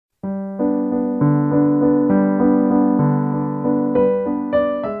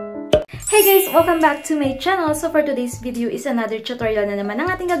Hi guys! Welcome back to my channel. So for today's video is another tutorial na naman ang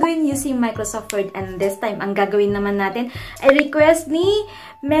ating gagawin using Microsoft Word. And this time, ang gagawin naman natin ay request ni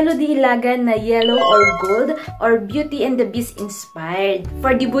Melody Ilagan na yellow or gold or Beauty and the Beast inspired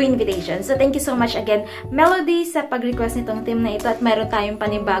for debut invitation. So thank you so much again, Melody, sa pag-request nitong theme na ito. At mayroon tayong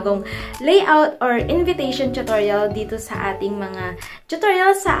panibagong layout or invitation tutorial dito sa ating mga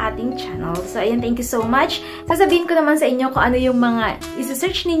tutorial sa ating channel. So ayan, thank you so much. Sasabihin ko naman sa inyo kung ano yung mga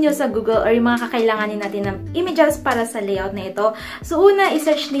isi-search ninyo sa Google or yung mga kakailanganin natin ng images para sa layout na ito. So una,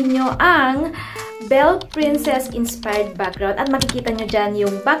 i-search ninyo ang Belle Princess inspired background at makikita nyo dyan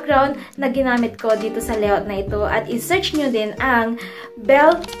yung background na ginamit ko dito sa layout na ito. At i-search nyo din ang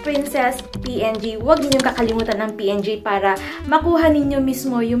Belle Princess PNG. Huwag ninyong kakalimutan ng PNG para makuha ninyo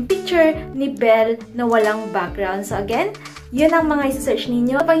mismo yung picture ni Belle na walang background. So again, yun ang mga i-search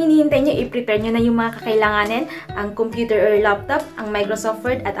ninyo. Pag hinihintay nyo, i-prepare nyo na yung mga kakailanganin, ang computer or laptop, ang Microsoft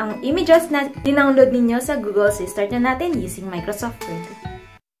Word, at ang images na dinownload ninyo sa Google. So start na natin using Microsoft Word.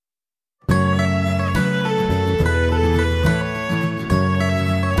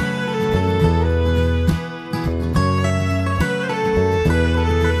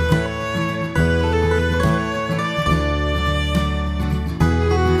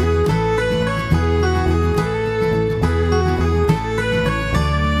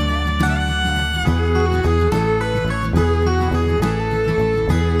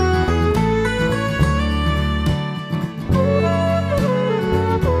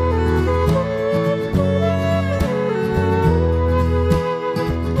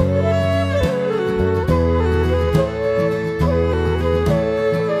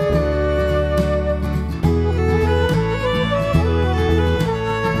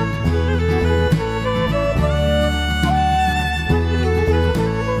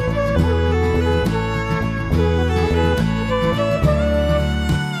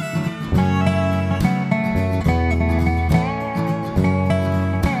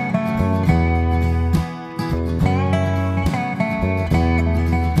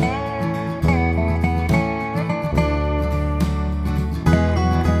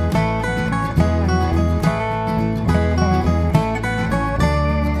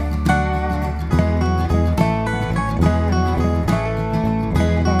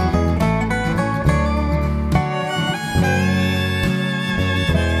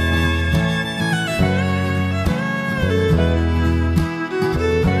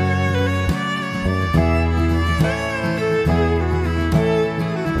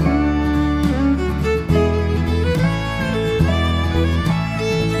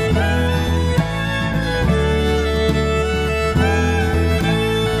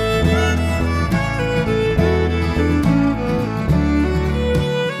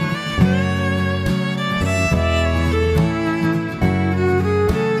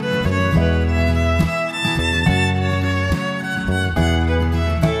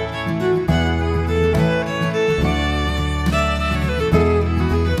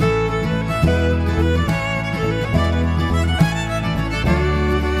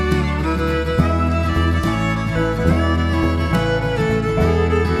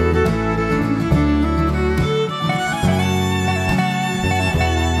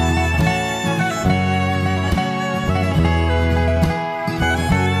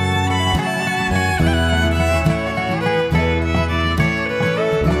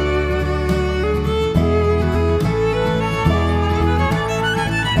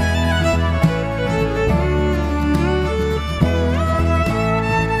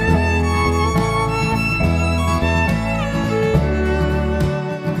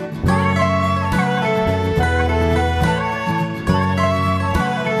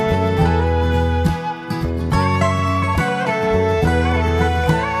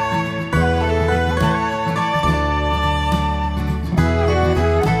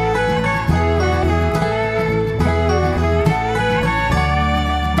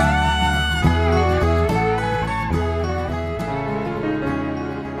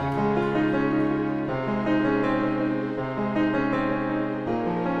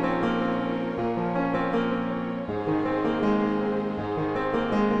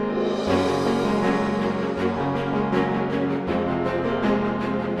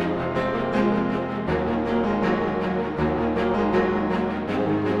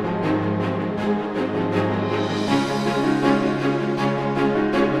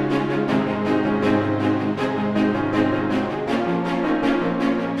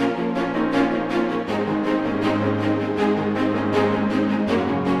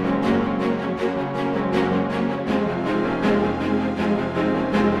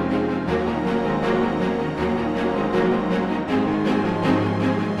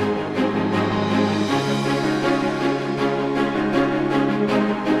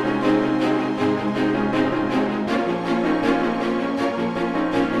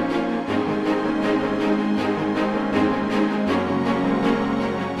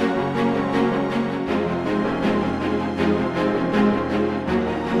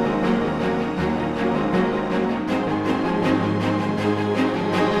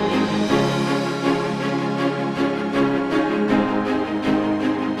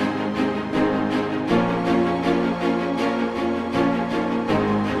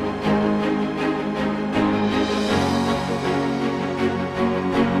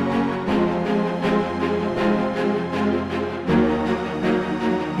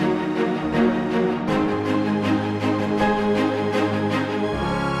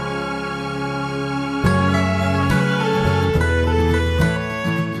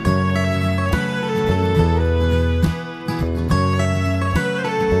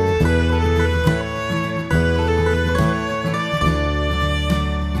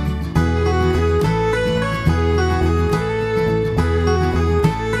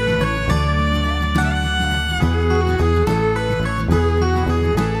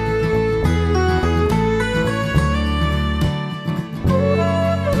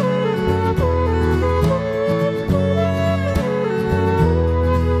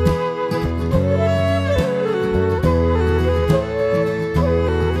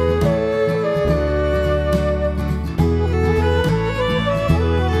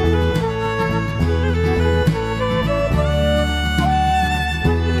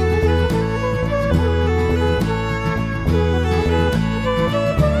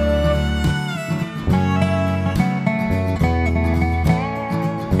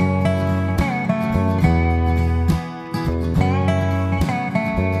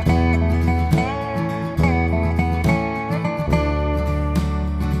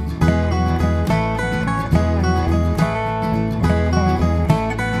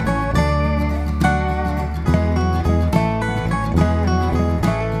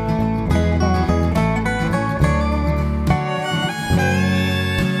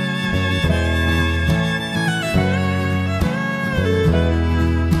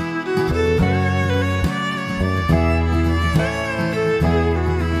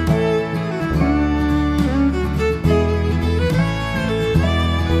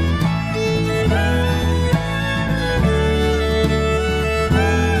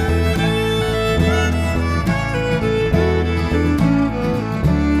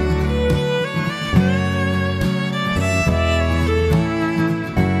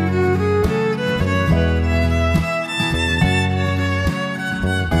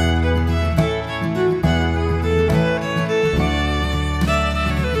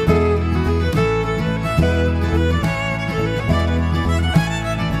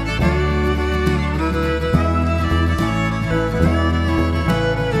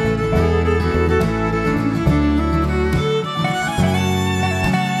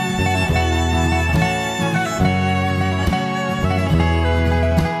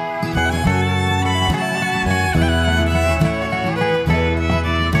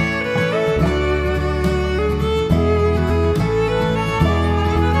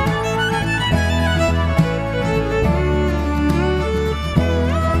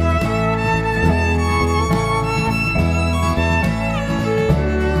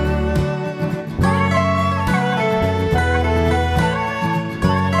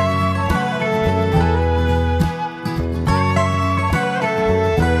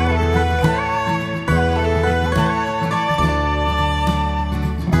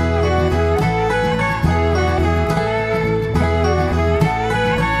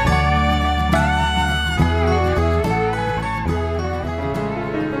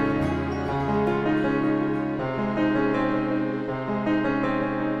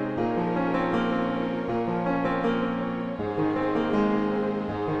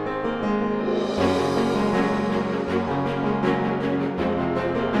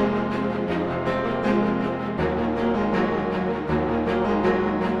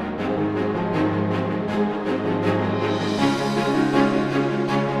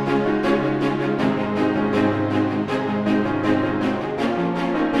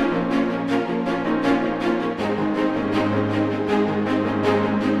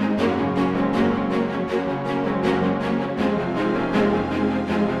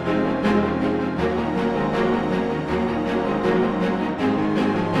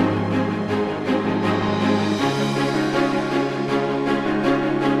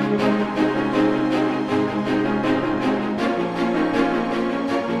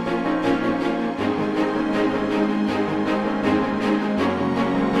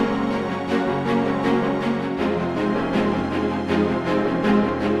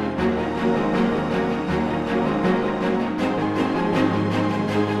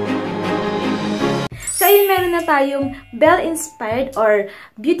 Ngayon, meron na tayong Belle-inspired or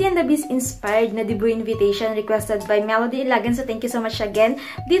Beauty and the Beast-inspired na debut invitation requested by Melody Ilagan. So, thank you so much again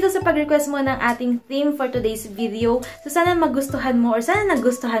dito sa pag-request mo ng ating theme for today's video. So, sana magustuhan mo or sana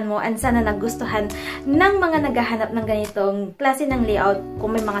nagustuhan mo and sana nagustuhan ng mga naghahanap ng ganitong klase ng layout.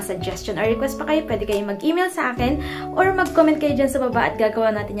 Kung may mga suggestion or request pa kayo, pwede kayo mag-email sa akin or mag-comment kayo dyan sa baba at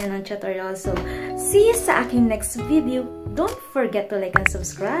gagawa natin yan ng tutorial. So, see you sa aking next video. Don't forget to like and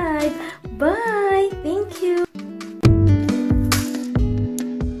subscribe. Bye! Thank you!